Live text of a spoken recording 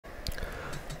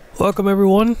Welcome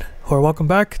everyone, or welcome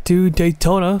back to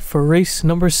Daytona for race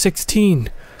number 16.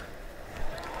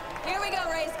 Here we go,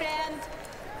 race fans.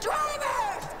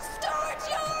 Drivers, start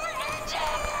your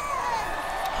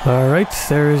engines! Alright,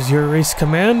 there's your race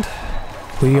command.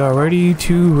 We are ready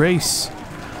to race.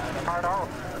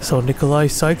 So Nikolai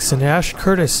Sykes and Ash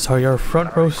Curtis are your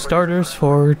front row starters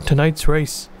for tonight's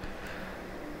race.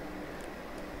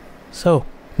 So,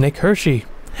 Nick Hershey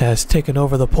has taken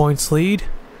over the points lead,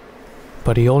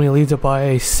 but he only leads it by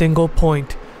a single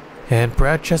point, and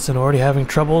Brad Chesson already having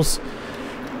troubles.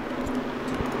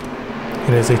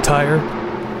 It is a tire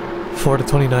for the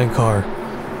 29 car.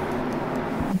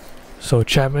 So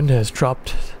Chapman has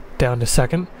dropped down to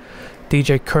second.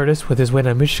 DJ Curtis with his win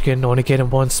at Michigan only gained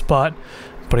him one spot,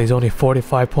 but he's only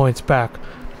 45 points back.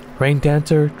 Rain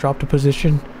Dancer dropped a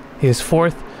position. He is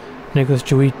fourth. Nicholas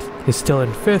Jewett is still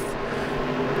in fifth.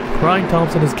 Ryan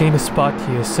Thompson has gained a spot.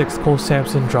 He is 6th. Cole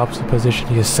Sampson drops a position.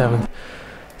 He is 7th.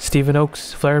 Stephen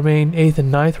Oakes, Flair Main, 8th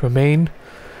and 9th remain.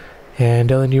 And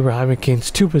Dylan Uberheim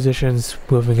gains 2 positions,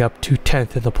 moving up to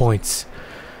 10th in the points.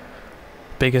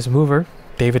 Biggest mover,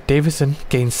 David Davison,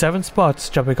 gained 7 spots,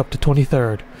 jumping up to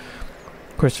 23rd.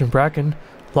 Christian Bracken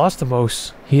lost the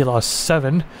most. He lost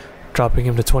 7, dropping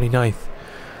him to 29th.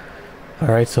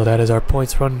 Alright, so that is our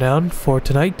points rundown for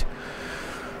tonight.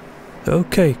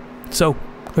 Okay, so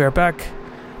we are back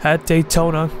at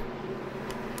Daytona.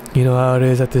 You know how it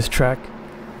is at this track.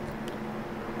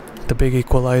 The big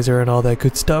equalizer and all that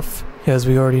good stuff, as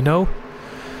we already know.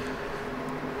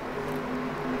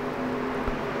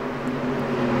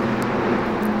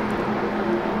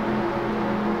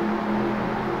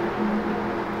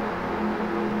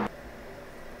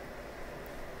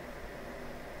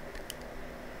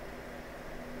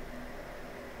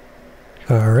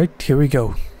 Alright, here we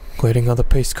go. Waiting on the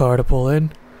pace car to pull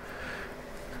in.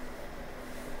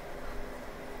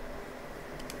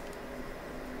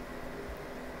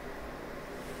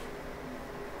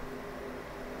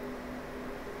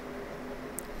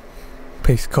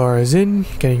 Pace car is in,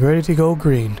 getting ready to go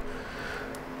green.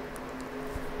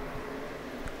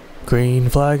 Green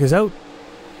flag is out,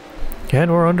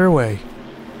 and we're underway.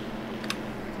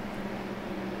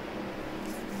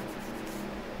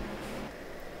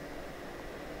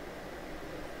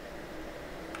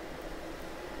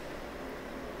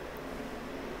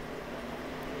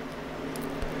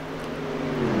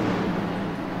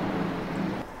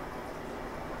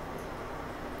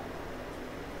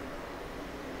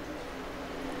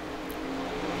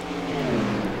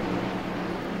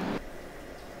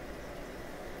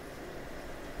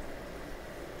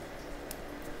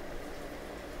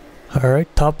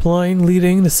 Alright, top line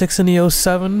leading the 6 in the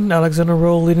 07. Alexander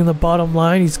Rowe leading the bottom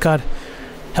line. He's got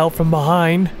help from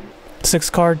behind. 6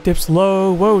 car dips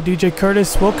low. Whoa, DJ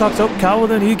Curtis. Wilcox, oh,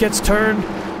 Calvin, he gets turned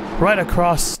right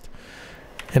across.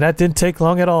 And that didn't take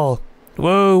long at all.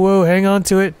 Whoa, whoa, hang on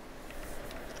to it.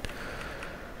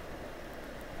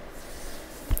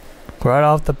 Right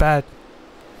off the bat,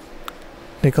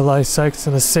 Nikolai Sykes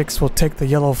in the 6 will take the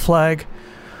yellow flag.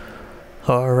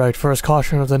 Alright, first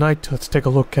caution of the night. Let's take a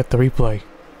look at the replay.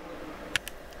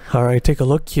 Alright, take a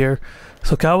look here.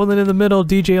 So Calvin in the middle,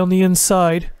 DJ on the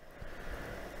inside.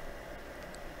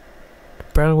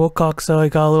 Brandon Wilcox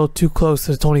got a little too close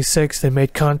to the 26. They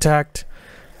made contact.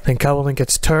 Then Calvin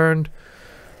gets turned.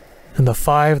 And the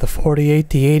 5, the 48,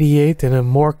 the 88, and then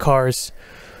more cars.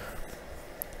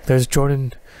 There's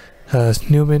Jordan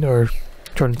Newman, or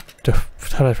Jordan,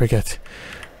 how did I forget?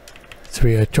 It's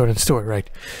Jordan Stewart, right?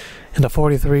 And the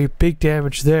 43, big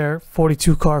damage there.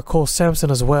 42 car, Cole Sampson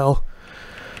as well.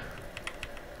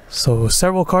 So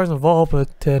several cars involved,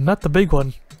 but not the big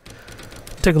one.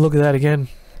 Take a look at that again.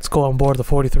 Let's go on board the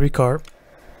 43 car.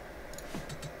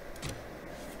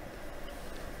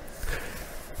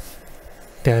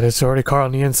 Yeah, there's already a car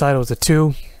on the inside. It was a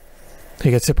 2.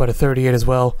 He gets hit by the 38 as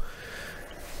well.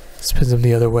 Spins him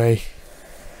the other way.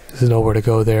 There's nowhere to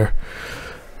go there.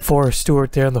 Forrest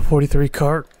Stewart there in the 43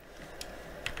 car.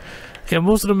 Yeah,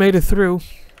 most of them made it through,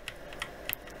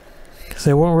 because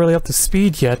they weren't really up to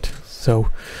speed yet. So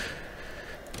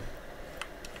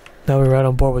now we're right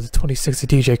on board with the 26 of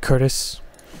DJ Curtis.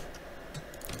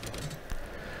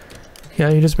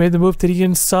 Yeah, he just made the move to the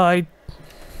inside,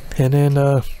 and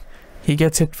then he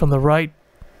gets hit from the right.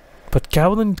 But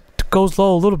Calvin goes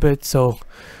low a little bit, so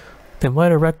they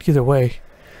might have wrecked either way.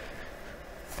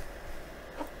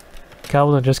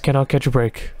 Calvin just cannot catch a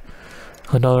break.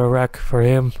 Another wreck for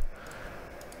him.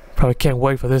 Probably can't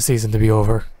wait for this season to be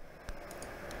over.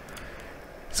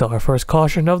 So our first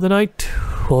caution of the night.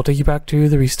 We'll take you back to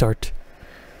the restart.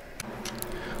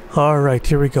 Alright,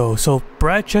 here we go. So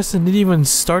Brad Chesson didn't even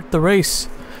start the race.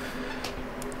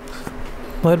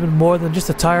 Might have been more than just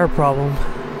a tire problem.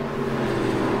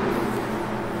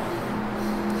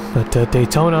 But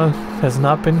Daytona has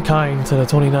not been kind to the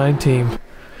 29 team.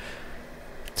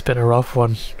 It's been a rough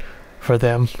one for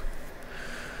them.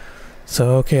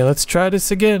 So okay, let's try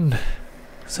this again.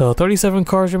 So 37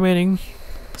 cars remaining.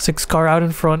 6 car out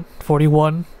in front.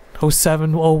 41,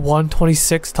 07, 01,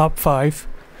 26, top 5.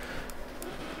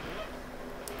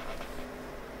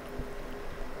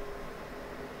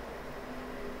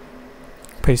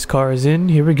 Pace car is in.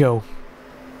 Here we go.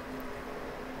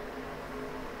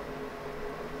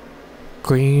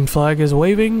 Green flag is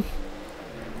waving.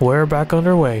 We're back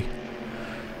underway.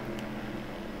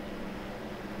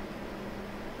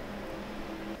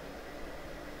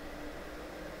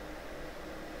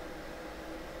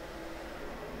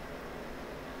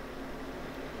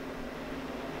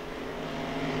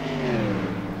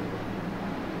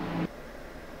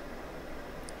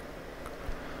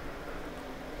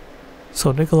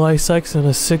 So Nikolai Sykes in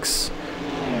a 6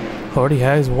 already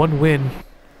has 1 win.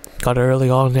 Got it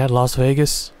early on at Las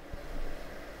Vegas.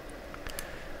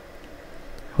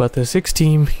 But the 6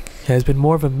 team has been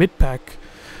more of a mid-pack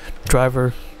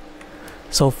driver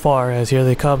so far, as here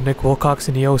they come. Nick Wilcox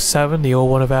in the 07, the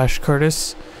 01 of Ash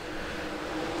Curtis.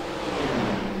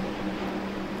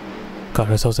 Got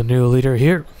ourselves a new leader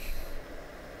here.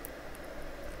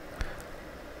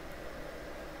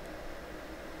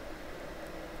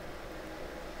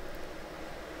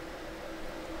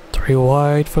 Three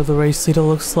wide for the race leader,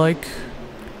 looks like.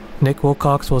 Nick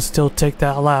Wilcox will still take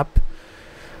that lap.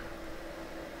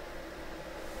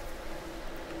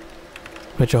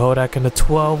 Mitchell Hodak in the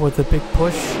 12 with a big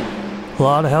push. A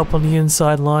lot of help on the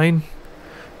inside line.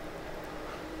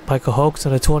 Michael Hoax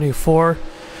in the 24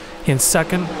 in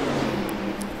second.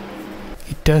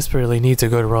 He desperately needs a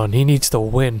good run. He needs to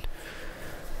win.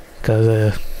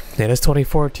 Because this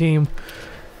 24 team,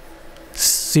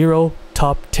 0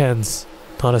 top 10s.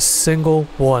 Not a single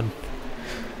one.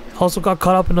 Also got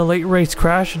caught up in a late race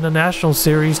crash in the National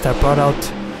Series that brought out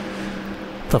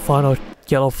the final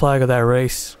yellow flag of that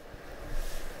race.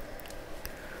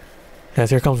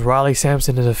 As here comes Riley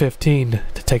Sampson in the 15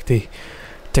 to take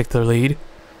the lead.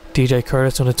 DJ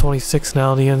Curtis on the 26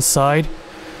 now on the inside.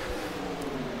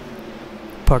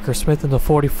 Parker Smith in the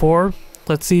 44.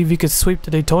 Let's see if he could sweep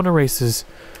the Daytona races.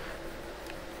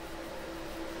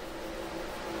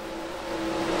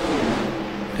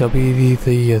 He'll be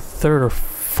the third or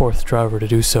fourth driver to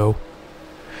do so.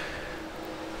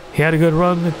 He had a good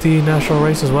run at the national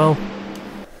race as well.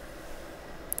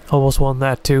 Almost won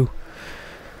that too.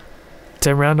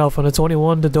 Tim Randolph on the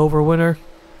 21, the Dover winner.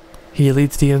 He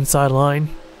leads the inside line.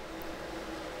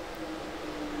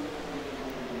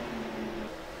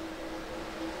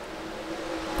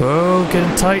 Oh,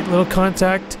 getting tight, little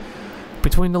contact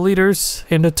between the leaders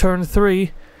into turn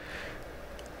 3.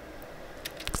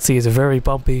 See, it's very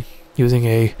bumpy, using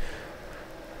a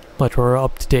much more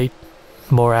up-to-date,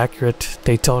 more accurate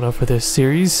Daytona for this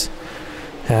series,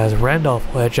 as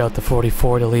Randolph will edge out the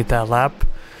 44 to lead that lap.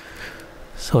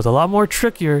 So it's a lot more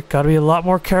trickier, gotta be a lot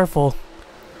more careful.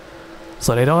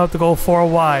 So they don't have to go 4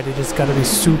 wide, they just gotta be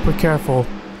super careful.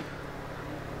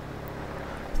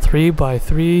 3 by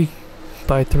 3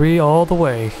 by 3 all the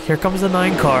way. Here comes the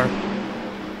 9 car.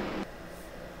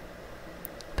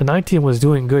 The 9 team was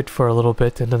doing good for a little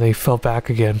bit, and then they fell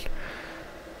back again.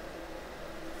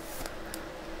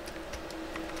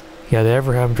 Yeah, the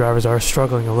Everham drivers are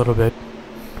struggling a little bit.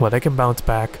 Well, they can bounce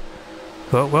back.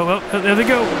 Well, there they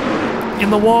go. In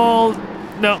the wall.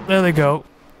 No, there they go.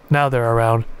 Now they're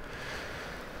around.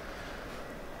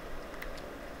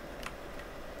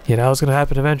 Yeah, that was going to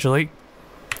happen eventually.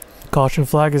 Caution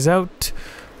flag is out.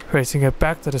 Racing it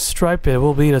back to the stripe. It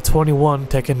will be the 21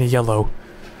 taking the yellow.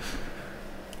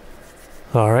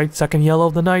 Alright, second yellow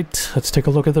of the night. Let's take a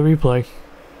look at the replay.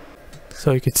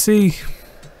 So you can see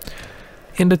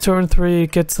into turn 3,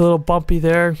 it gets a little bumpy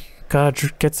there. Kind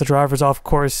of gets the drivers off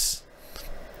course.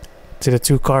 See, the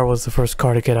 2 car was the first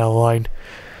car to get out of line,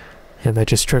 and that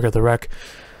just triggered the wreck.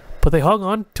 But they hung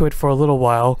on to it for a little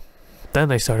while. Then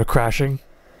they started crashing.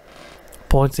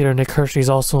 Points leader Nick Hershey's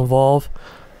also involved.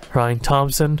 Ryan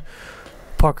Thompson,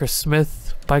 Parker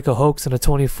Smith, Michael Hoax in a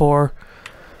 24.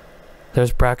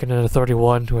 There's Bracken in a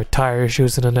 31 who had tire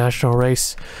issues in a national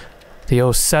race.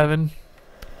 The 07,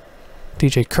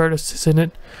 DJ Curtis is in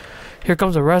it. Here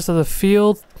comes the rest of the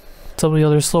field. Some of the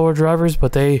other slower drivers,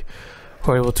 but they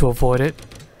were able to avoid it.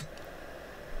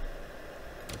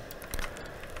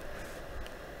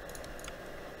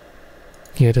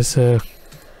 Yeah, this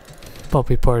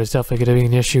bumpy part is definitely going to be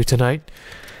an issue tonight.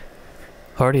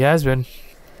 Already has been.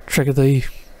 Triggered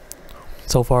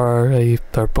so far,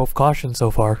 they're both cautioned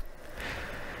so far.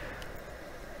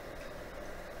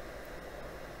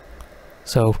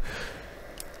 So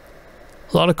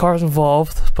a lot of cars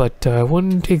involved, but I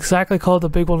wouldn't exactly call it the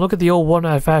big one. Look at the 01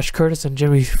 of Ash Curtis and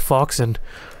Jimmy Fox, and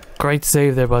great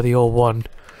save there by the 01.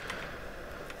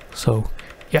 So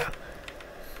yeah,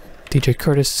 DJ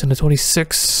Curtis in the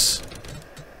 26.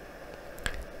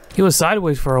 He was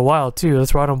sideways for a while too.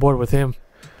 Let's ride on board with him.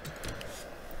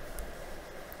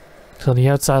 So on the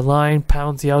outside line,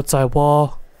 pounds the outside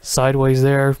wall, sideways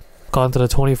there, gone to the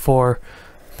 24,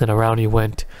 then around he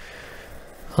went.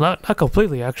 Well, not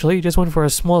completely actually, he just went for a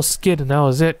small skid and that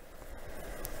was it.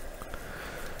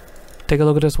 Take a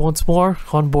look at this once more,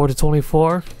 on board the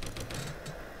 24.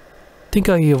 I think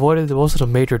he avoided most of the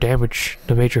major damage,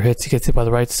 the major hits. He gets hit by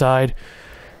the right side.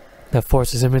 That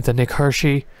forces him into Nick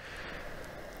Hershey.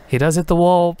 He does hit the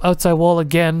wall, outside wall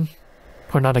again.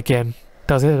 Or not again.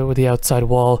 Does hit it with the outside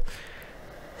wall.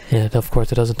 And of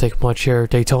course it doesn't take much here.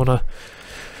 Daytona.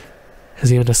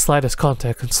 As even the slightest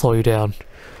contact can slow you down.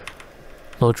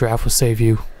 No draft will save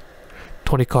you.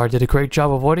 20 car did a great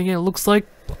job avoiding it, looks like.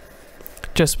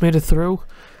 Just made it through.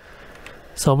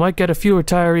 So might get a few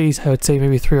retirees. I would say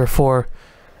maybe 3 or 4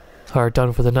 are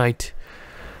done for the night.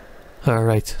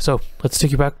 Alright, so let's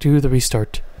take you back to the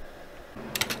restart.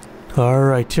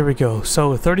 Alright, here we go.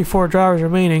 So 34 drivers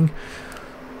remaining.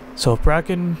 So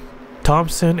Bracken,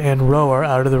 Thompson, and Rowe are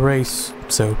out of the race.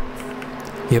 So,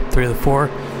 yep, 3 of the 4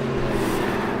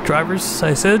 drivers,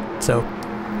 I said. So,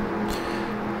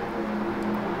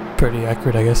 pretty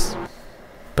accurate, I guess.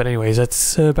 But anyways,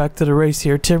 let's back to the race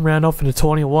here. Tim Randolph in the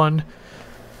 21.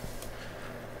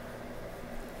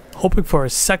 Hoping for a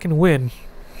second win.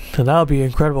 And that'll be an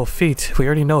incredible feat. We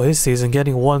already know his season.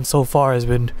 Getting 1 so far has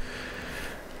been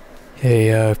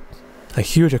a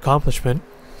huge accomplishment.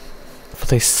 But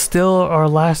they still are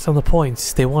last on the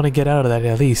points. They want to get out of that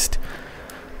at least.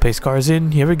 Pace car's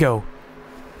in. Here we go.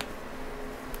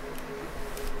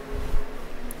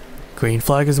 Green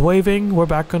flag is waving. We're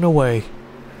back on the way.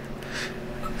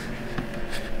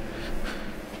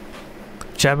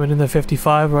 Chapman in the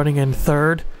 55 running in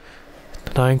 3rd.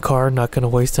 The 9 car not going to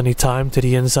waste any time. To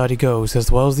the inside he goes,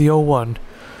 as well as the 01.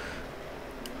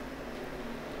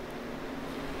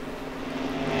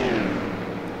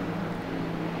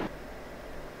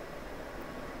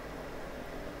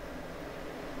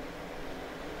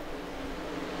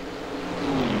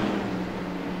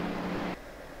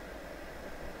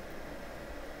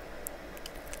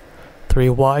 Three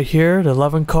wide here. The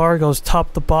 11 car goes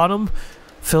top to bottom.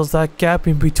 Fills that gap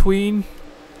in between.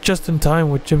 Just in time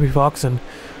with Jimmy Fox, and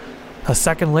a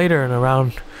second later and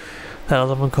around that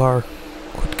 11 car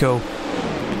would go.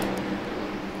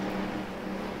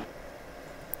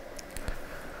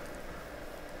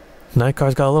 Nine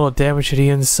car's got a little damage to the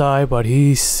inside, but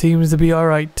he seems to be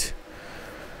alright.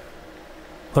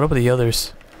 What up with the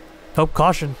others? Oh,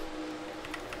 caution.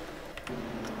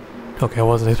 Okay, I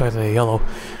wasn't expecting a yellow.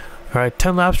 Alright,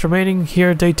 10 laps remaining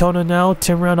here at Daytona now.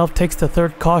 Tim Randolph takes the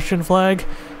 3rd caution flag.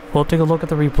 We'll take a look at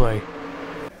the replay.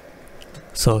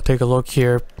 So take a look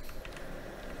here.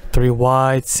 3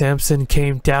 wide. Sampson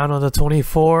came down on the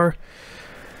 24.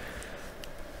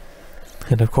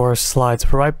 And of course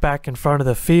slides right back in front of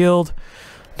the field.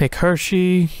 Nick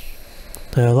Hershey.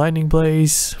 Lightning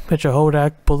Blaze. Mitchell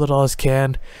Hodak. Bullet all his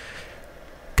can.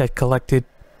 Got collected.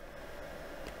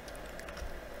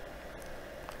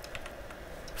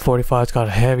 45's got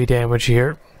heavy damage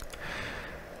here.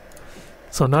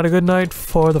 So not a good night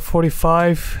for the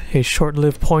 45. A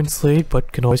short-lived points lead,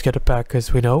 but can always get it back,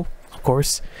 as we know, of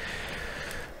course.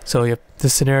 So yep,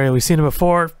 this scenario we've seen it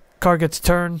before. Car gets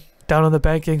turned down on the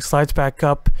banking, slides back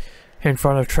up in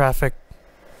front of traffic.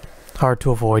 Hard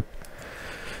to avoid.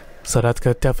 So that's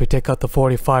gonna definitely take out the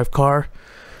 45 car.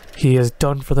 He is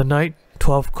done for the night.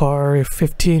 12 car,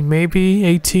 15 maybe,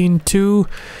 18 2.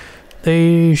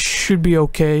 They should be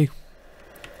okay.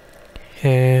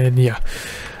 And yeah.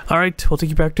 Alright, we'll take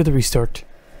you back to the restart.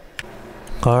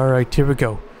 Alright, here we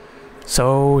go.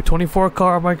 So, 24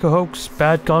 car, Michael Hoax,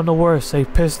 bad gone to worse. A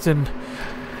piston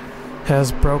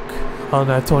has broke on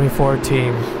that 24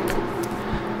 team.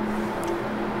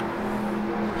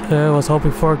 I was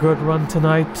hoping for a good run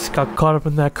tonight. Got caught up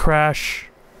in that crash.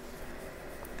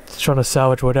 Just trying to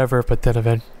salvage whatever, but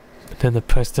then the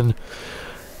piston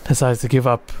decides to give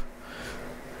up.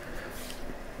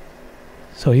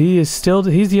 So he's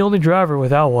the only driver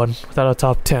without a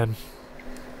top 10.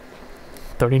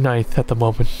 39th at the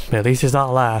moment. At least he's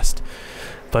not last.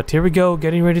 But here we go,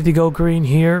 getting ready to go green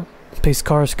here. Pace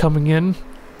cars coming in.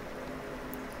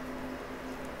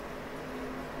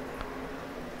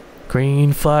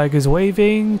 Green flag is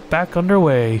waving, back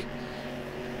underway.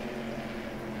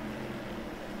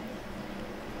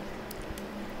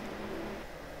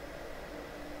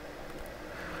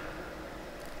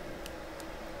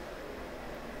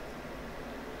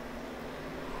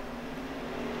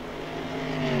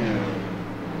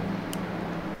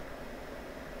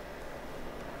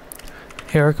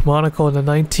 Eric Monaco and the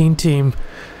 19 team.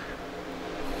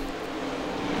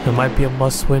 It might be a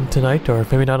must-win tonight, or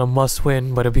maybe not a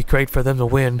must-win, but it'd be great for them to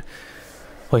win.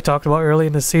 We talked about early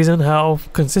in the season how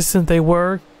consistent they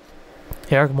were.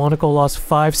 Eric Monaco lost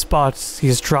 5 spots.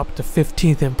 He's dropped to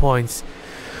 15th in points.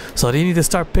 So they need to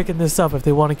start picking this up if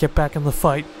they want to get back in the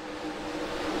fight.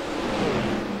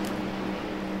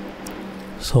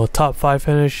 So a top 5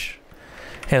 finish,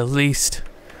 at least.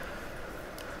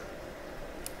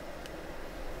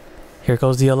 Here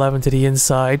goes the 11 to the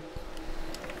inside.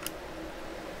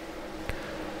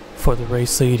 For the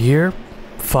race lead here.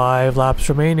 5 laps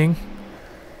remaining.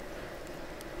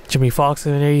 Jimmy Fox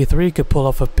in an 83 could pull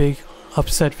off a big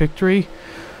upset victory.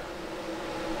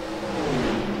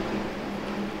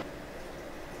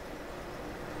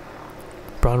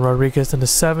 Brown Rodriguez in the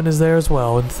 7 is there as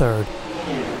well in 3rd.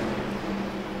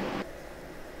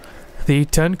 The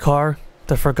 10 car,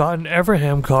 the forgotten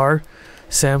Everham car,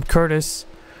 Sam Curtis.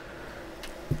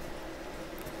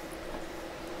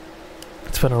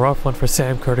 It's been a rough one for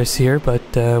Sam Curtis here, but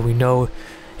we know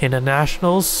in the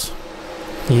Nationals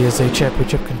he is a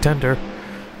championship contender.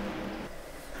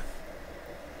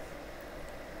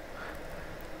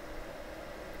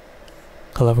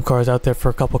 $11 cars out there for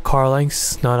a couple car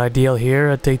lengths. Not ideal here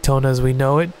at Daytona as we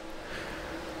know it.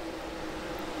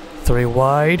 3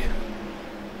 wide.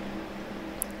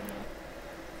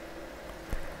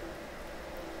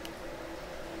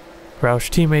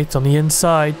 Roush teammates on the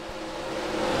inside.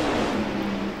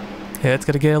 Yeah, it's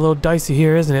gonna get a little dicey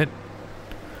here, isn't it?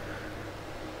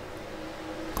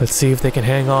 Let's see if they can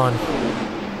hang on.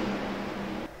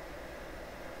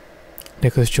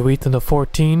 Nicholas Jewett in the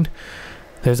 14.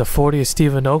 There's a 40 of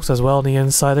Stephen Oakes as well on the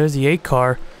inside. There's the 8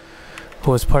 car,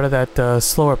 who was part of that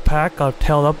slower pack. Got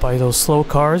held up by those slow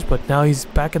cars, but now he's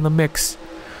back in the mix.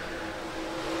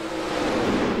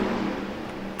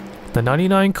 The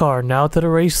 99 car now to the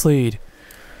race lead.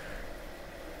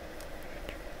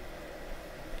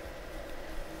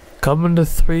 Coming to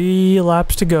 3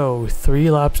 laps to go.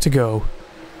 3 laps to go.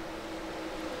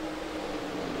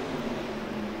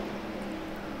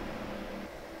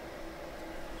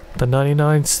 The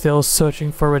 99 still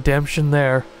searching for redemption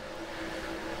there.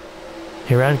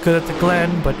 He ran good at the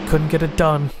Glen, but couldn't get it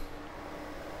done.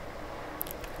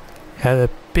 Had a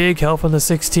big help from the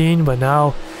 16, but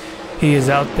now he is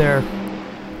out there.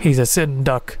 He's a sitting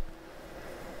duck.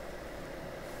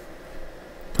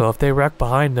 Well, if they wreck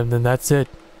behind him, then that's it.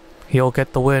 He'll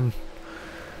get the win.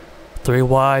 3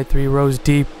 wide, 3 rows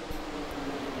deep.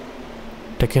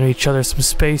 They're giving each other some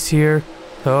space here.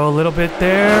 Oh, a little bit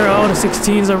there. Oh, the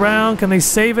 16's around. Can they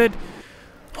save it?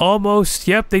 Almost.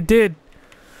 Yep, they did.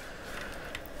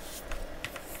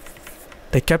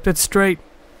 They kept it straight.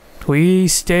 We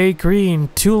stay green.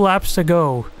 2 laps to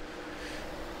go.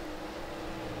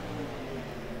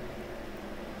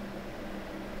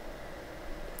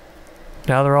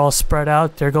 Now they're all spread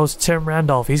out. There goes Tim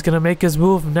Randolph. He's going to make his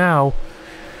move now.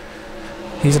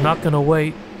 He's not going to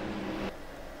wait.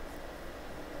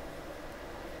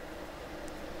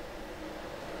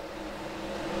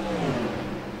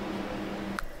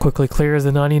 Quickly clears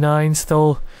the 99.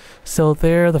 Still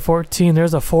there. The 14.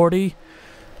 There's a 40.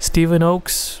 Stephen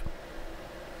Oakes.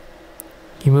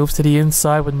 He moves to the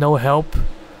inside with no help.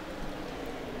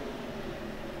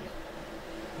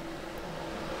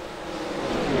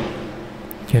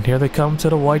 And here they come to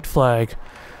the white flag.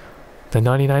 The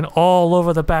 99 all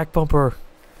over the back bumper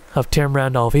of Tim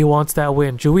Randolph. He wants that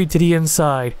win. Jewett to the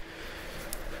inside.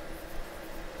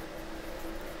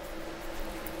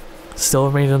 Still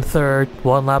remaining in 3rd.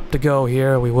 1 lap to go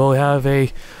here. We will have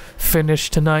a finish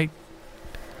tonight.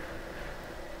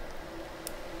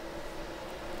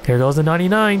 Here goes the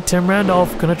 99. Tim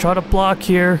Randolph gonna try to block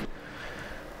here.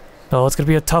 Oh, it's gonna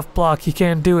be a tough block. He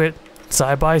can't do it.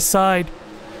 Side by side.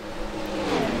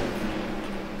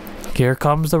 Here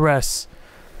comes the rest.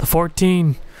 The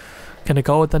 14 gonna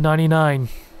go with the 99.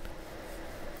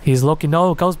 He's looking.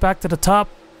 No, goes back to the top.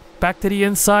 Back to the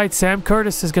inside. Sam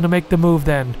Curtis is gonna make the move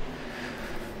then.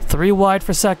 3 wide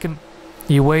for 2nd.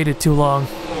 He waited too long.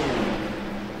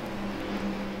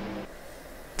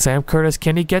 Sam Curtis,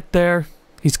 can he get there?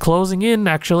 He's closing in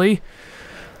actually.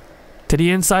 To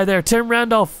the inside there. Tim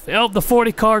Randolph. Oh, the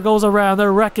 40 car goes around.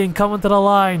 They're wrecking, coming to the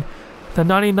line. The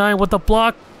 99 with the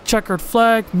block. Checkered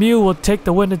flag. Mew will take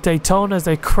the win at Daytona as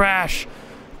they crash.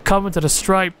 Coming to the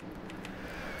stripe.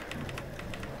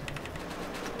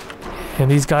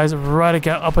 And these guys are right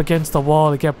up against the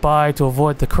wall to get by to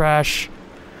avoid the crash.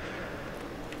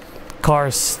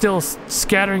 Cars still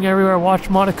scattering everywhere. Watch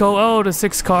Monaco. Oh, the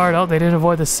 6 car. Oh, they didn't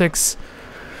avoid the 6.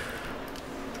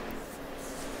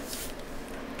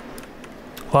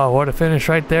 Wow, what a finish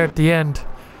right there at the end.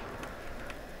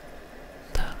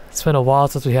 It's been a while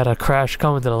since we had a crash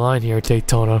coming to the line here at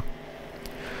Daytona.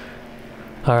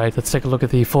 Alright, let's take a look at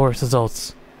the full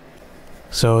results.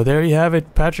 So there you have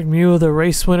it. Patrick Mew, the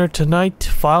race winner tonight.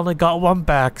 Finally got one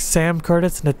back. Sam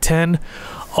Curtis in the 10.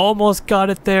 Almost got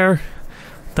it there.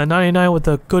 The 99 with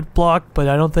a good block, but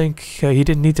I don't think he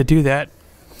didn't need to do that.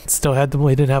 Still had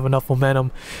he didn't have enough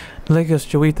momentum. Nicholas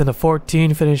Jowith in the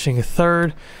 14, finishing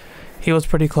 3rd. He was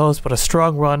pretty close, but a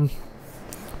strong run.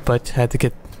 But had to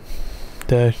get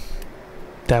that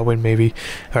win maybe.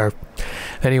 Or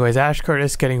anyways, Ash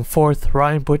Curtis getting 4th,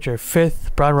 Ryan Butcher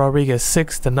 5th, Brian Rodriguez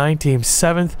 6th, the 9 team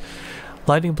 7th,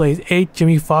 Lightning Blaze 8th,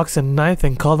 Jimmy Fox in 9th,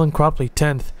 and Colin Cropley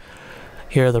 10th.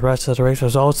 Here are the rest of the race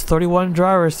results. 31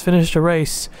 drivers finished the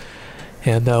race,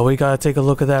 and we gotta take a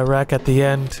look at that wreck at the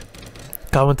end.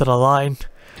 Coming to the line.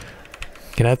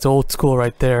 Yeah, that's old school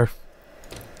right there.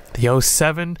 The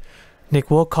 07,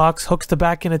 Nick Wilcox hooks the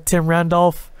back end of Tim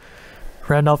Randolph.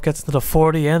 Randolph gets into the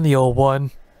 40 and the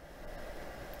 01.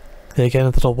 They get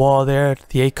into the wall there.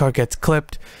 The 8 car gets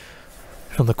clipped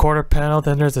from the quarter panel.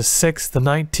 Then there's the 6, the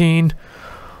 19.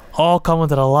 All coming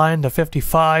to the line. The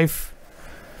 55.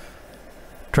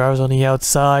 Drivers on the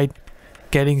outside.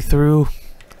 Getting through.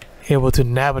 Able to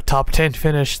nab a top 10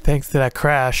 finish thanks to that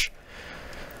crash.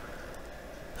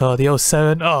 Oh, the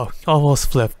 07. Oh,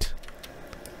 almost flipped.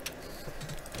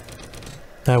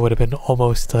 That would have been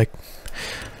almost like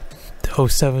the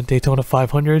 07 Daytona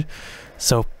 500.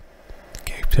 So,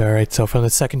 okay, alright, so from the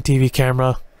second TV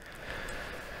camera,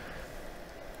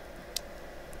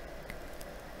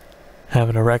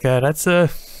 having a wreck. That's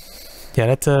a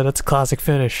classic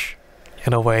finish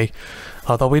in a way.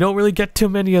 Although we don't really get too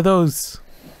many of those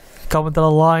coming to the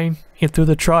line in through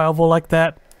the tri-oval like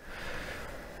that.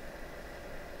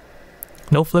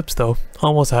 No flips though.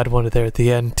 Almost had one there at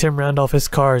the end. Tim Randolph, his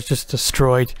car is just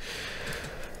destroyed.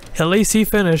 At least he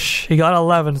finished. He got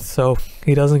 11th, so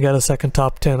he doesn't get a second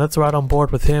top 10. That's right on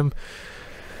board with him.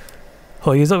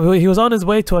 Oh, he was on his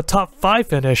way to a top 5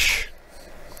 finish.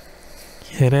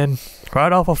 And then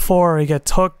right off of 4, he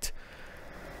gets hooked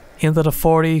into the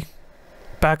 40,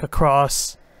 back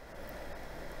across.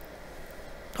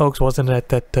 Oaks wasn't at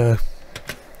that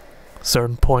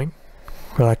certain point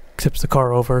where that tips the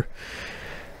car over.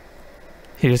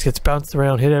 He just gets bounced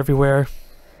around, hit everywhere.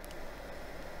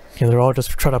 And they're all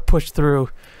just trying to push through,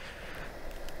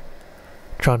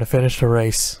 trying to finish the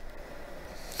race.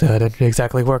 Didn't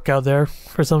exactly work out there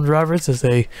for some drivers as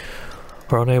they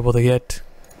were unable to get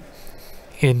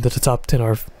into the top 10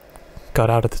 or got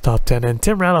out of the top 10. And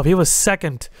Tim Randolph, he was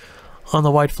 2nd on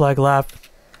the white flag lap.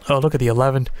 Oh, look at the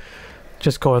 11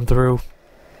 just going through.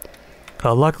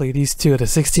 Luckily, these two, the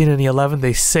 16 and the 11,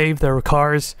 they saved their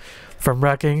cars from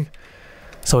wrecking,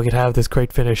 so we could have this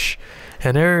great finish.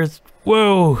 And there's,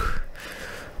 whoa!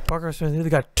 Parker Smith nearly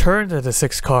got turned into the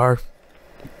 6 car.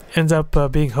 Ends up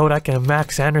being Hodak and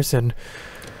Max Anderson.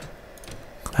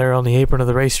 They're on the apron of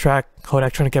the racetrack.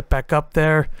 Hodak trying to get back up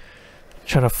there,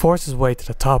 trying to force his way to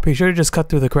the top. He should have just cut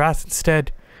through the grass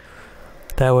instead.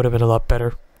 That would have been a lot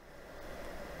better.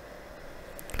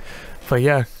 But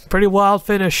yeah, pretty wild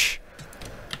finish.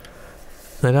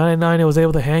 The 99 was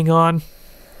able to hang on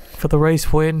for the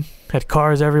race win. Had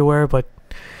cars everywhere, but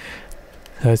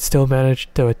still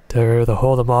managed to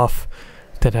hold them off.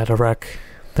 Then had a wreck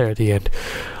there at the end.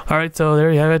 Alright, so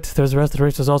there you have it. There's the rest of the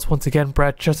race results. Once again,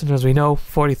 Brad Justin, as we know,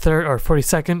 43rd or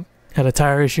 42nd, had a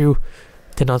tire issue.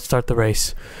 Did not start the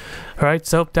race. Alright,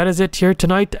 so that is it here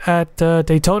tonight at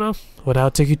Daytona. We'll now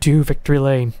take you to Victory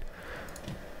Lane.